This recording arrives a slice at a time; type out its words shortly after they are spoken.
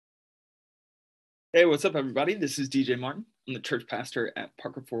Hey, what's up, everybody? This is DJ Martin. I'm the church pastor at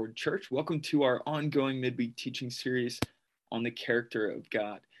Parker Forward Church. Welcome to our ongoing midweek teaching series on the character of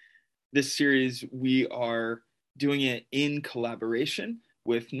God. This series, we are doing it in collaboration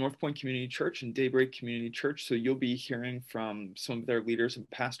with North Point Community Church and Daybreak Community Church. So you'll be hearing from some of their leaders and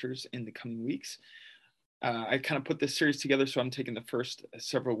pastors in the coming weeks. I kind of put this series together, so I'm taking the first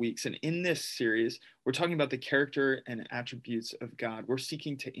several weeks. And in this series, we're talking about the character and attributes of God. We're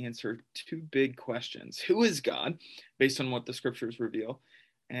seeking to answer two big questions. Who is God, based on what the scriptures reveal?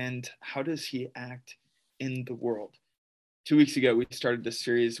 And how does he act in the world? 2 weeks ago, we started this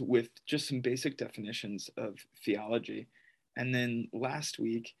series with just some basic definitions of theology. And then last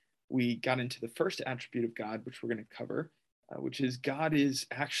week, we got into the first attribute of God, which we're going to cover, which is God is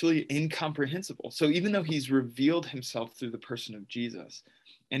actually incomprehensible. So even though he's revealed himself through the person of Jesus,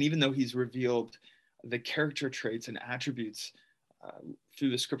 and even though he's revealed the character traits and attributes through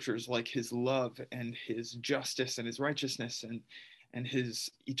the scriptures, like his love and his justice and his righteousness and his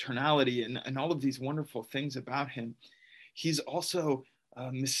eternality and all of these wonderful things about him, he's also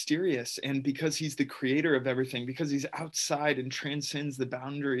mysterious. And because he's the creator of everything, because he's outside and transcends the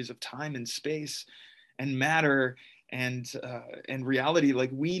boundaries of time and space and matter and reality like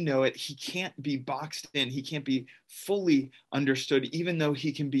we know it, he can't be boxed in. He can't be fully understood, even though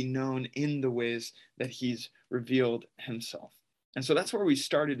he can be known in the ways that he's revealed himself. And so that's where we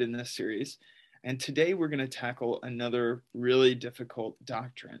started in this series. And today we're going to tackle another really difficult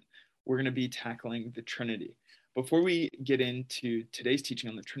doctrine. We're going to be tackling the Trinity. Before we get into today's teaching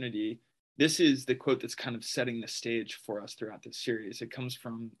on the Trinity, this is the quote that's kind of setting the stage for us throughout this series. It comes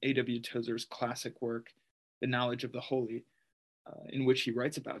from A.W. Tozer's classic work, The Knowledge of the Holy, in which he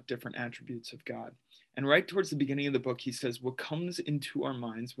writes about different attributes of God. And right towards the beginning of the book, he says, what comes into our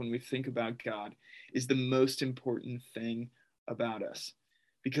minds when we think about God is the most important thing about us,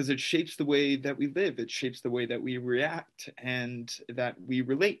 because it shapes the way that we live. It shapes the way that we react and that we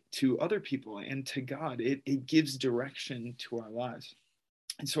relate to other people and to God. It gives direction to our lives.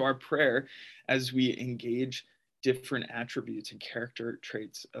 And so our prayer as we engage different attributes and character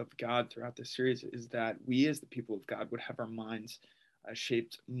traits of God throughout this series is that we as the people of God would have our minds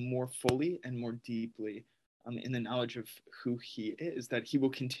shaped more fully and more deeply in the knowledge of who he is, that he will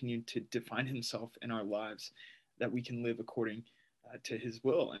continue to define himself in our lives, that we can live according to his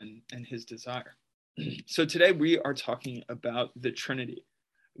will and his desire. So today we are talking about the Trinity.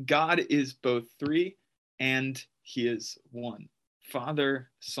 God is both three and he is one: Father,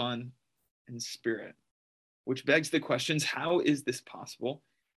 Son, and Spirit, which begs the questions, how is this possible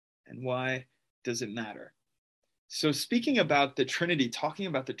and why does it matter? So speaking about the Trinity, talking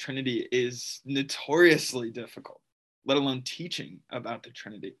about the Trinity is notoriously difficult, let alone teaching about the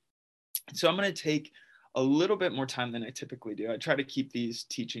Trinity. So I'm going to take a little bit more time than I typically do. I try to keep these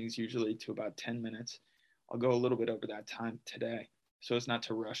teachings usually to about 10 minutes. I'll go a little bit over that time today so as not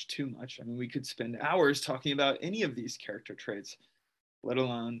to rush too much. I mean, we could spend hours talking about any of these character traits, let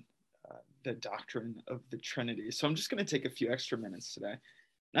alone the doctrine of the Trinity. So I'm just going to take a few extra minutes today,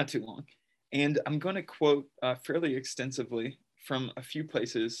 not too long. And I'm going to quote fairly extensively from a few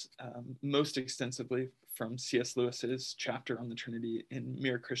places, most extensively from C.S. Lewis's chapter on the Trinity in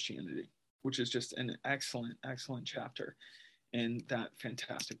Mere Christianity, which is just an excellent, excellent chapter in that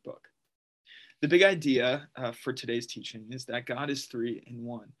fantastic book. The big idea for today's teaching is that God is three in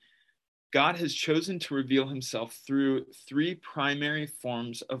one. God has chosen to reveal himself through three primary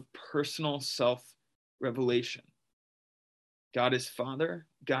forms of personal self-revelation. God is Father,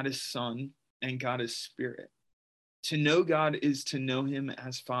 God is Son, and God is Spirit. To know God is to know him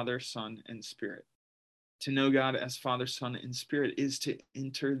as Father, Son, and Spirit. To know God as Father, Son, and Spirit is to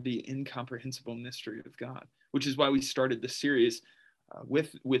enter the incomprehensible mystery of God, which is why we started the series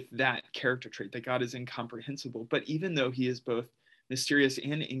with that character trait, that God is incomprehensible. But even though he is both mysterious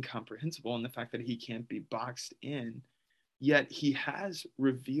and incomprehensible in the fact that he can't be boxed in, yet he has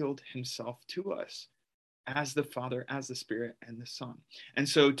revealed himself to us as the Father, as the Spirit, and the Son. And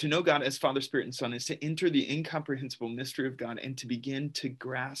so to know God as Father, Spirit, and Son is to enter the incomprehensible mystery of God and to begin to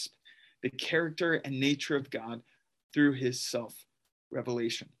grasp the character and nature of God through his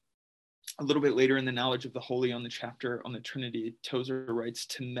self-revelation. A little bit later in the Knowledge of the Holy, on the chapter on the Trinity, Tozer writes,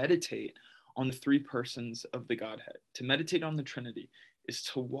 to meditate on the three persons of the Godhead, to meditate on the Trinity, is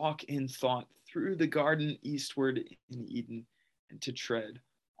to walk in thought through the garden eastward in Eden and to tread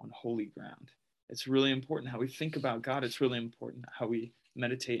on holy ground. It's really important how we think about God. It's really important how we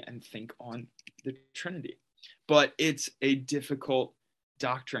meditate and think on the Trinity. But it's a difficult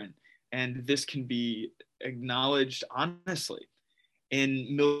doctrine, and this can be acknowledged honestly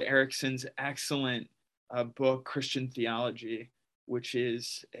in Milton Erickson's excellent book, Christian Theology. which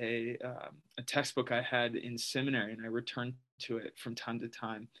is a textbook I had in seminary, and I return to it from time to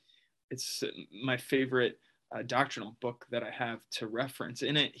time. It's my favorite doctrinal book that I have to reference.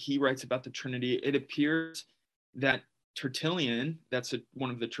 In it, he writes about the Trinity. It appears that Tertullian, that's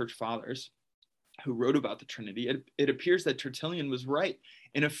one of the church fathers who wrote about the Trinity, it appears that Tertullian was right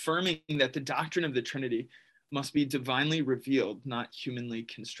in affirming that the doctrine of the Trinity must be divinely revealed, not humanly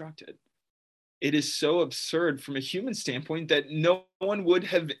constructed. It is so absurd from a human standpoint that no one would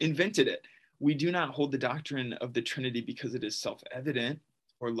have invented it. We do not hold the doctrine of the Trinity because it is self-evident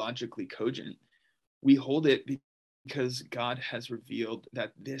or logically cogent. We hold it because God has revealed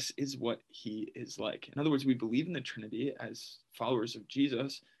that this is what he is like. In other words, we believe in the Trinity as followers of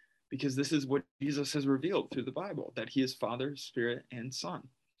Jesus because this is what Jesus has revealed through the Bible, that he is Father, Spirit, and Son.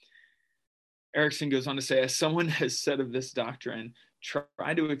 Erickson goes on to say, as someone has said of this doctrine,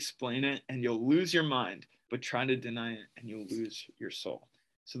 try to explain it and you'll lose your mind, but try to deny it and you'll lose your soul.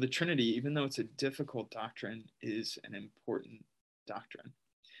 So the Trinity, even though it's a difficult doctrine, is an important doctrine.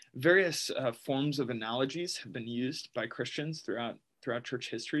 Various forms of analogies have been used by Christians throughout church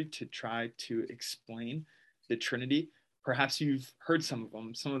history to try to explain the Trinity. Perhaps you've heard some of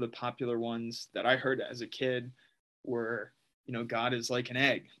them. Some of the popular ones that I heard as a kid were, God is like an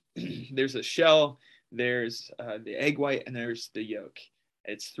egg. There's a shell, there's the egg white, and there's the yolk.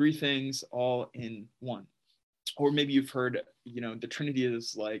 It's three things all in one. Or maybe you've heard, the Trinity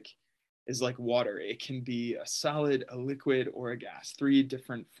is like water. It can be a solid, a liquid, or a gas. Three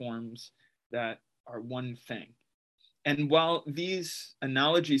different forms that are one thing. And while these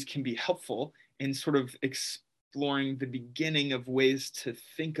analogies can be helpful in sort of exploring the beginning of ways to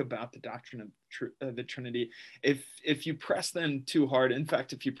think about the doctrine of the Trinity, if you press them too hard, in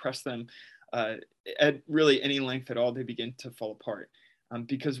fact, if you press them at really any length at all, they begin to fall apart.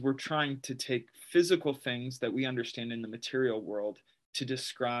 Because we're trying to take physical things that we understand in the material world to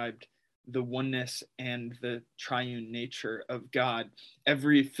describe the oneness and the triune nature of God.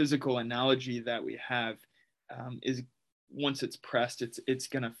 Every physical analogy that we have is, once it's pressed, it's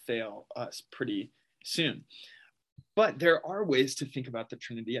going to fail us pretty soon. But there are ways to think about the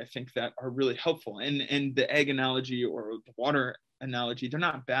Trinity, I think, that are really helpful. And the egg analogy or the water analogy, they're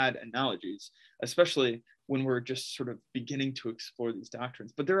not bad analogies, especially when we're just sort of beginning to explore these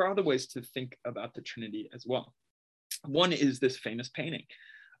doctrines. But there are other ways to think about the Trinity as well. One is this famous painting.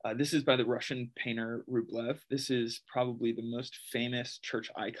 This is by the Russian painter Rublev. This is probably the most famous church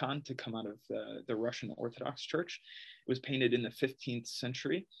icon to come out of the Russian Orthodox Church. It was painted in the 15th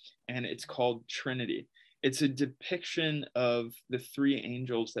century, and it's called Trinity. It's a depiction of the three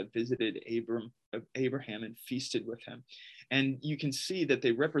angels that visited Abraham and feasted with him. And you can see that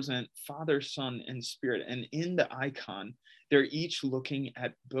they represent Father, Son, and Spirit. And in the icon, they're each looking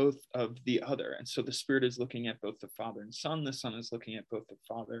at both of the other. And so the Spirit is looking at both the Father and Son. The Son is looking at both the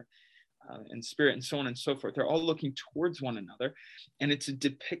Father and Spirit, and so on and so forth. They're all looking towards one another. And it's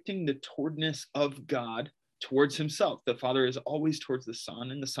depicting the towardness of God towards himself. The Father is always towards the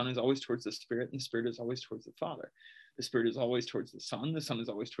Son, and the Son is always towards the Spirit, and the Spirit is always towards the Father. The Spirit is always towards the Son is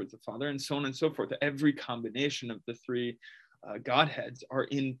always towards the Father, and so on and so forth. Every combination of the three Godheads are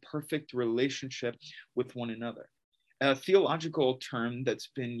in perfect relationship with one another. A theological term that's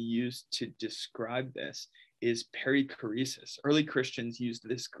been used to describe this is perichoresis. Early Christians used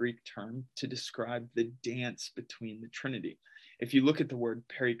this Greek term to describe the dance between the Trinity. If you look at the word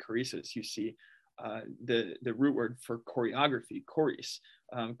perichoresis, you see the root word for choreography, choris,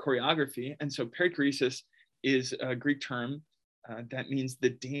 choreography. And so perichoresis is a Greek term that means the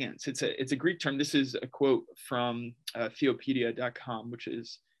dance. It's a Greek term. This is a quote from Theopedia.com, which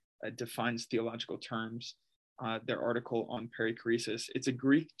defines theological terms. Their article on perichoresis. It's a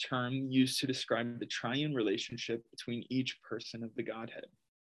Greek term used to describe the triune relationship between each person of the Godhead.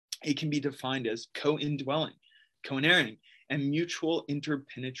 It can be defined as co-indwelling, co-inerring, and mutual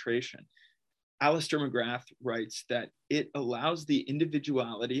interpenetration. Alistair McGrath writes that it allows the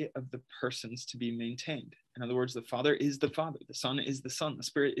individuality of the persons to be maintained. In other words, the Father is the Father, the Son is the Son, the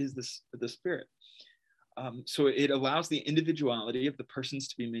Spirit is the Spirit. So it allows the individuality of the persons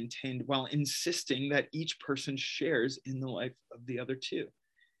to be maintained while insisting that each person shares in the life of the other two.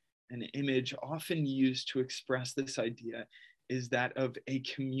 An image often used to express this idea is that of a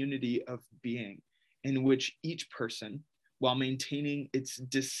community of being in which each person, while maintaining its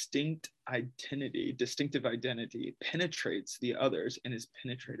distinctive identity, penetrates the others and is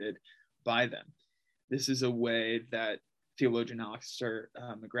penetrated by them. This is a way that theologian Alistair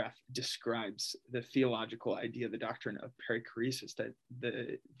McGrath describes the theological idea, the doctrine of perichoresis, that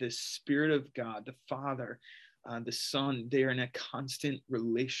the Spirit of God, the Father, the Son, they are in a constant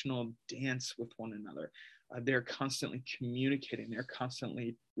relational dance with one another. they're constantly communicating, they're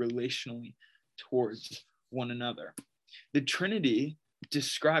constantly relationally towards one another. The Trinity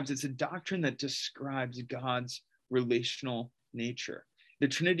it's a doctrine that describes God's relational nature. The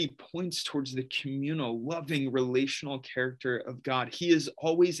Trinity points towards the communal, loving, relational character of God. He is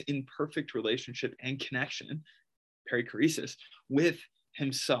always in perfect relationship and connection, perichoresis, with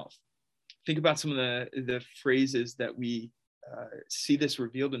himself. Think about some of the phrases that we see this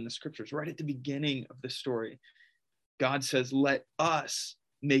revealed in the scriptures. Right at the beginning of the story, God says, "Let us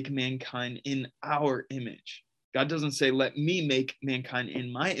make mankind in our image." God doesn't say, "Let me make mankind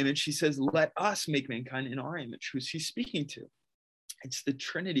in my image." He says, "Let us make mankind in our image." Who's he speaking to? It's the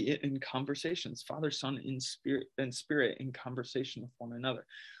Trinity in conversations, Father, Son, and Spirit in conversation with one another.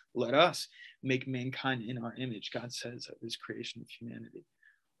 Let us make mankind in our image, God says of his creation of humanity.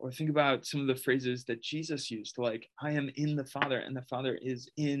 Or think about some of the phrases that Jesus used, like, "I am in the Father and the Father is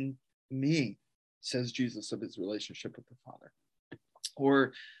in me," says Jesus of his relationship with the Father.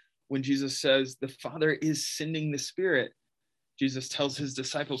 Or when Jesus says the Father is sending the Spirit, Jesus tells his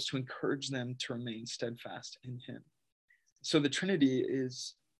disciples to encourage them to remain steadfast in him. So the Trinity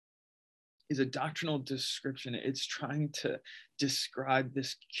is a doctrinal description. It's trying to describe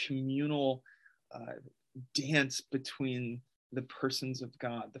this communal dance between the persons of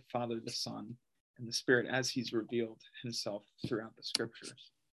God, the Father, the Son, and the Spirit, as he's revealed himself throughout the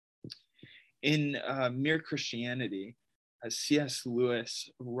scriptures. In Mere Christianity, C.S. Lewis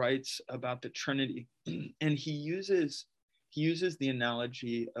writes about the Trinity, and he uses the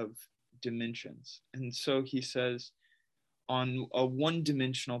analogy of dimensions. And so he says, on a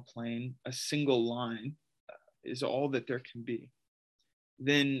one-dimensional plane, a single line is all that there can be.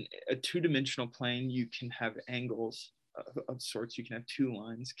 Then a two-dimensional plane, you can have angles of sorts. You can have two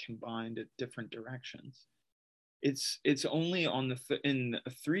lines combined at different directions. It's only in a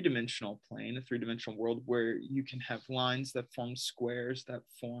three-dimensional plane, a three-dimensional world, where you can have lines that form squares, that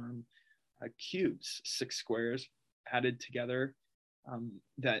form cubes, 6 squares added together,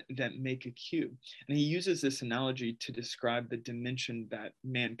 that make a cube. And he uses this analogy to describe the dimension that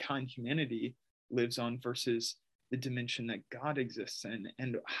humanity lives on versus the dimension that God exists in,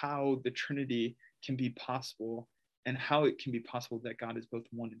 and how the Trinity can be possible, and how it can be possible that God is both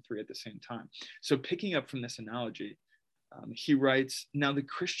one and three at the same time. So picking up from this analogy, he writes, "Now the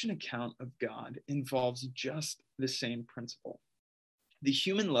Christian account of God involves just the same principle. The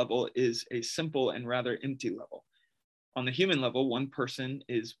human level is a simple and rather empty level. On the human level, one person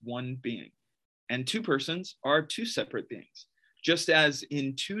is one being, and two persons are two separate beings. Just as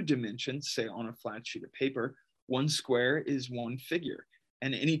in two dimensions, say on a flat sheet of paper, one square is one figure,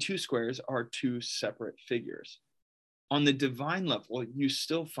 and any two squares are two separate figures. On the divine level, you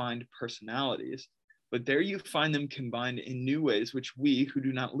still find personalities, but there you find them combined in new ways which we who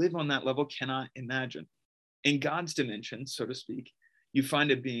do not live on that level cannot imagine. In God's dimension, so to speak, you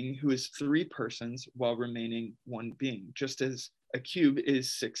find a being who is 3 persons while remaining one being, just as a cube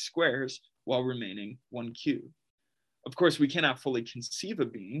is 6 squares while remaining one cube. Of course, we cannot fully conceive a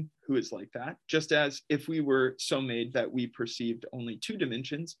being who is like that, just as if we were so made that we perceived only 2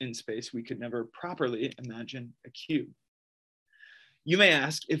 dimensions in space, we could never properly imagine a cube. You may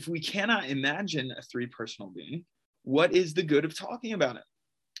ask, if we cannot imagine a 3-personal being, what is the good of talking about it?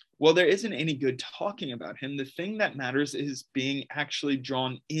 Well, there isn't any good talking about him. The thing that matters is being actually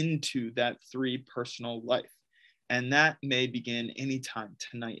drawn into that 3-personal life. And that may begin anytime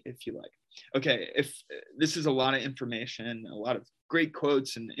tonight, if you like. Okay, if this is a lot of information, a lot of great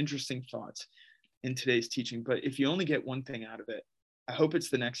quotes and interesting thoughts in today's teaching, but if you only get one thing out of it, I hope it's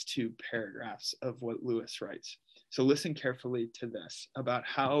the next 2 paragraphs of what Lewis writes. So listen carefully to this about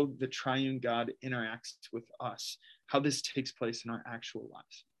how the triune God interacts with us, how this takes place in our actual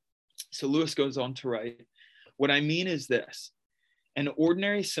lives. So Lewis goes on to write, "What I mean is this: an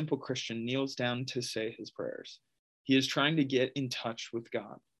ordinary simple Christian kneels down to say his prayers. He is trying to get in touch with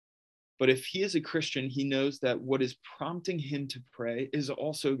God. But if he is a Christian, he knows that what is prompting him to pray is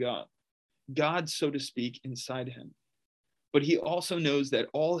also God, so to speak, inside him. But he also knows that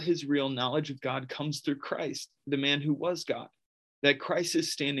all his real knowledge of God comes through Christ, the man who was God, that Christ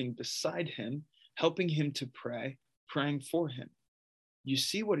is standing beside him, helping him to pray, praying for him. You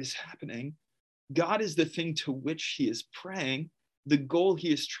see what is happening? God is the thing to which he is praying, the goal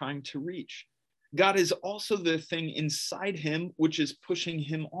he is trying to reach. God is also the thing inside him which is pushing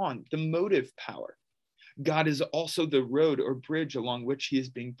him on, the motive power. God is also the road or bridge along which he is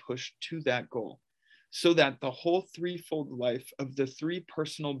being pushed to that goal, so that the whole threefold life of the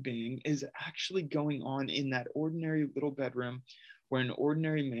 3-personal being is actually going on in that ordinary little bedroom where an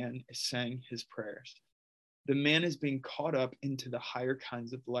ordinary man is saying his prayers. The man is being caught up into the higher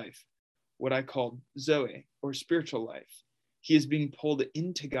kinds of life, what I call Zoe, or spiritual life. He is being pulled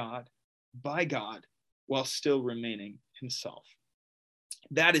into God by God while still remaining himself.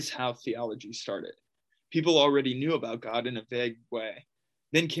 That is how theology started. People already knew about God in a vague way.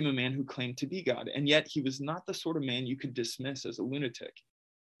 Then came a man who claimed to be God, and yet he was not the sort of man you could dismiss as a lunatic.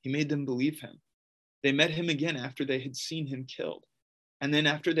 He made them believe him. They met him again after they had seen him killed. And then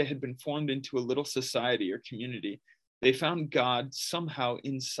after they had been formed into a little society or community, they found God somehow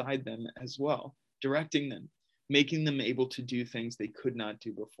inside them as well, directing them, making them able to do things they could not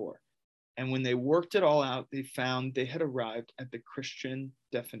do before. And when they worked it all out, they found they had arrived at the Christian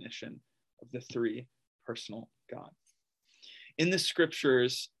definition of the three personal God. In the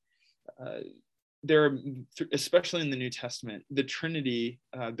scriptures, there are, especially in the New Testament, the Trinity,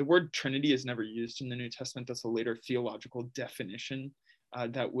 the word Trinity is never used in the New Testament. That's a later theological definition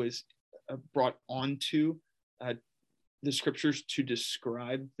that was brought onto the scriptures to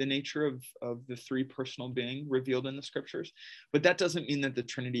describe the nature of the three personal being revealed in the scriptures. But that doesn't mean that the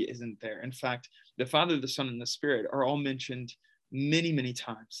Trinity isn't there. In fact, the Father, the Son, and the Spirit are all mentioned many, many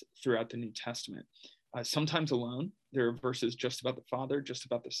times throughout the New Testament. Sometimes alone. There are verses just about the Father, just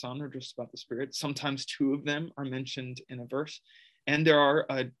about the Son, or just about the Spirit. Sometimes two of them are mentioned in a verse. And there are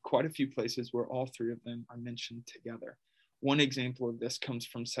quite a few places where all three of them are mentioned together. One example of this comes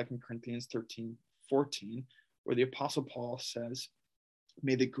from 2 Corinthians 13:14, where the Apostle Paul says,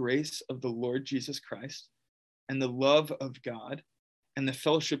 "May the grace of the Lord Jesus Christ and the love of God and the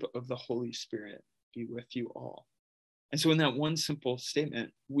fellowship of the Holy Spirit be with you all." And so in that one simple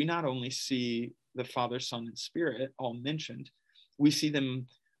statement, we not only see the Father, Son, and Spirit all mentioned, we see them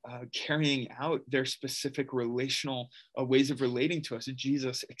carrying out their specific relational ways of relating to us.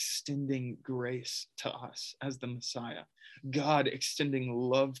 Jesus extending grace to us as the Messiah, God extending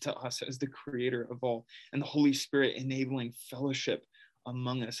love to us as the creator of all, and the Holy Spirit enabling fellowship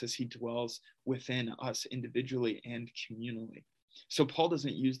among us as he dwells within us individually and communally. So Paul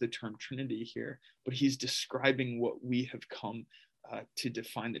doesn't use the term Trinity here, but he's describing what we have come to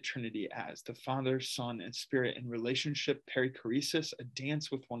define the Trinity as: the Father, Son, and Spirit in relationship, perichoresis, a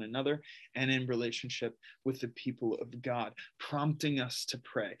dance with one another, and in relationship with the people of God, prompting us to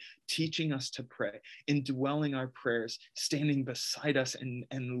pray, teaching us to pray, indwelling our prayers, standing beside us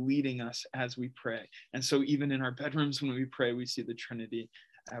and leading us as we pray. And so even in our bedrooms when we pray, we see the Trinity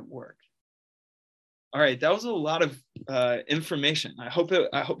at work. All right, that was a lot of information. I hope it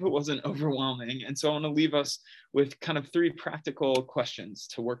wasn't overwhelming. And so I want to leave us with kind of three practical questions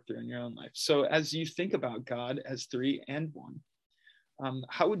to work through in your own life. So as you think about God as three and one,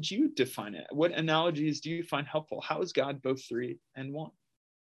 how would you define it? What analogies do you find helpful? How is God both three and one?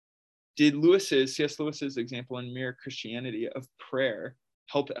 Did C.S. Lewis's example in Mere Christianity of prayer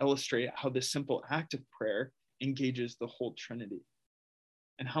help illustrate how the simple act of prayer engages the whole Trinity?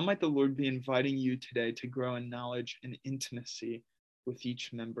 And how might the Lord be inviting you today to grow in knowledge and intimacy with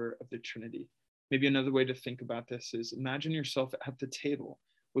each member of the Trinity? Maybe another way to think about this is imagine yourself at the table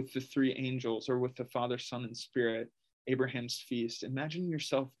with the three angels, or with the Father, Son, and Spirit, Abraham's feast. Imagine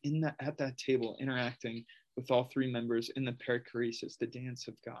yourself at that table interacting with all three members in the perichoresis, the dance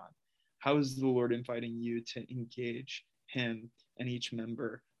of God. How is the Lord inviting you to engage him and each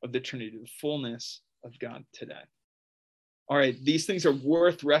member of the Trinity, the fullness of God today? All right, these things are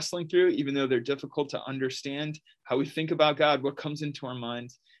worth wrestling through, even though they're difficult to understand. How we think about God, what comes into our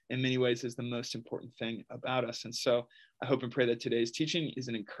minds, in many ways is the most important thing about us. And so I hope and pray that today's teaching is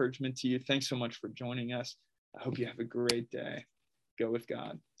an encouragement to you. Thanks so much for joining us. I hope you have a great day. Go with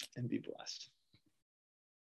God and be blessed.